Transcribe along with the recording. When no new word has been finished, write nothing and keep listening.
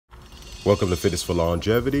Welcome to Fitness for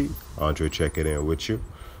Longevity. Andre checking in with you.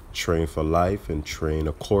 Train for life and train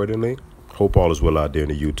accordingly. Hope all is well out there in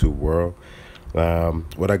the YouTube world.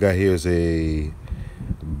 What I got here is a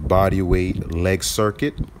body weight leg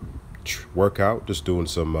circuit workout. Just doing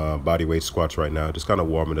some body weight squats right now. Just kind of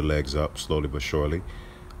warming the legs up slowly but surely.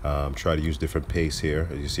 Try to use different pace here.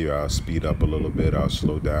 As you see, I'll speed up a little bit. I'll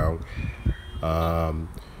slow down.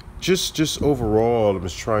 Just overall, I'm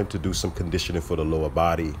just trying to do some conditioning for the lower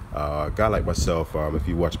body. A guy like myself, if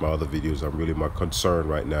you watch my other videos, I'm really my concern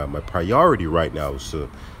right now. My priority right now is to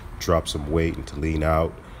drop some weight and to lean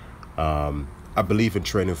out. I believe in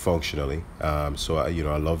training functionally, so I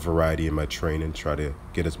love variety in my training. Try to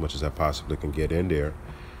get as much as I possibly can get in there.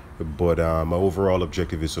 But my overall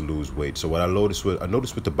objective is to lose weight. So what I noticed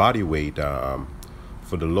with the body weight.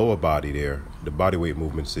 For the lower body there, the body weight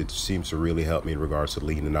movements, it seems to really help me in regards to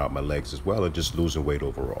leaning out my legs as well and just losing weight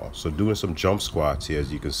overall. So doing some jump squats here,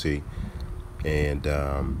 as you can see, and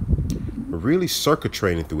really circuit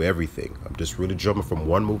training through everything. I'm just really jumping from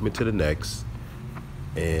one movement to the next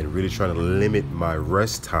and really trying to limit my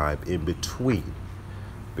rest time in between,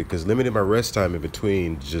 because limiting my rest time in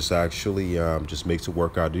between just actually just makes the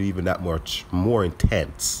workout even that much more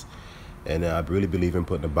intense. And I really believe in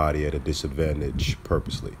putting the body at a disadvantage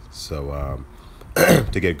purposely, so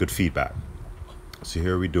to get good feedback. So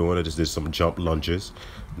here we're doing, I just did some jump lunges.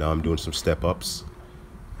 Now I'm doing some step ups.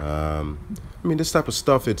 This type of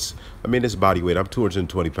stuff, it's body weight. I'm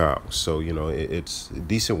 220 pounds, so it's a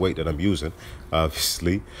decent weight that I'm using,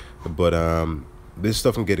 obviously. But this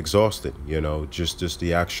stuff can get exhausting, just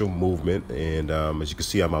the actual movement. And as you can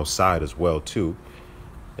see, I'm outside as well too.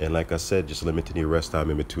 And like I said, just limiting your rest time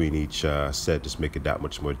in between each set just make it that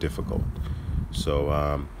much more difficult.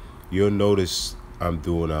 So you'll notice I'm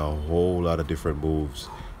doing a whole lot of different moves.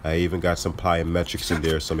 I even got some plyometrics in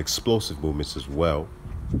there, some explosive movements as well,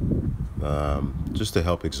 just to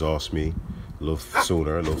help exhaust me a little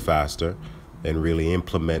sooner, a little faster, and really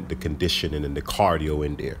implement the conditioning and the cardio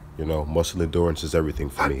in there. Muscle endurance is everything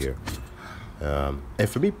for me here. And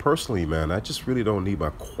for me personally, man, I just really don't need my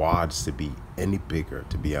quads to be any bigger,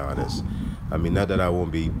 to be honest. Not that I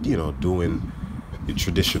won't be, doing the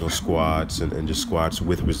traditional squats and just squats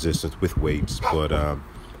with resistance, with weights. But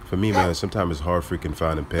for me, man, sometimes it's hard freaking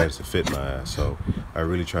finding pants to fit my ass. So I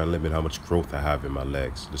really try to limit how much growth I have in my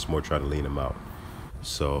legs. Just more trying to lean them out.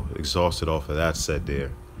 So exhausted off of that set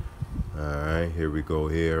there. All right, here we go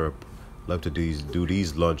here. Love to do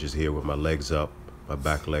these lunges here with my legs up, my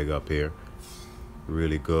back leg up here.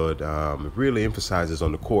 Really good. It really emphasizes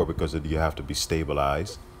on the core because you have to be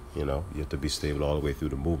stabilized. You have to be stable all the way through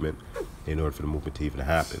the movement in order for the movement to even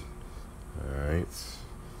happen. All right.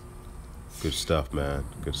 Good stuff, man.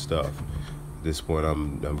 Good stuff. At this point,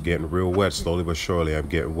 I'm getting real wet. Slowly but surely, I'm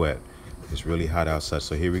getting wet. It's really hot outside.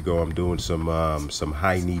 So here we go. I'm doing some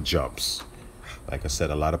high knee jumps. Like I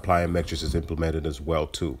said, a lot of plyometrics is implemented as well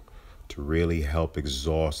too, to really help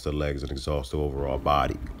exhaust the legs and exhaust the overall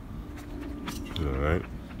body. All right,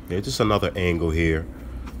 yeah, just another angle here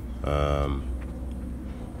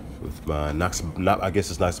with my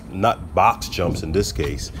not box jumps in this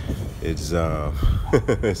case. It's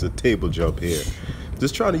it's a table jump here.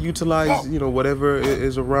 Just trying to utilize whatever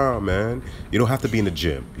is around, man. You don't have to be in the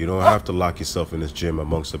gym. You don't have to lock yourself in this gym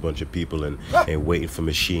amongst a bunch of people and waiting for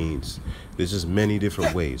machines. There's just many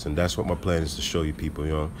different ways, and that's what my plan is to show you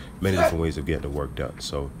people. Many different ways of getting the work done.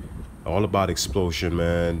 So. All about explosion,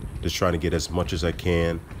 man. Just trying to get as much as I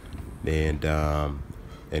can and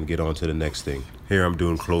get on to the next thing. Here I'm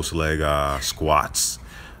doing close leg squats.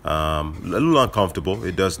 A little uncomfortable.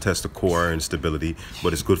 It does test the core and stability,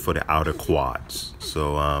 but it's good for the outer quads.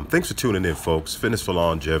 So thanks for tuning in, folks. Fitness for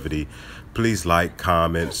Longevity. Please like,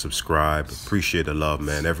 comment, subscribe. Appreciate the love,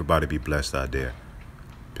 man. Everybody be blessed out there.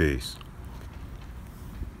 Peace.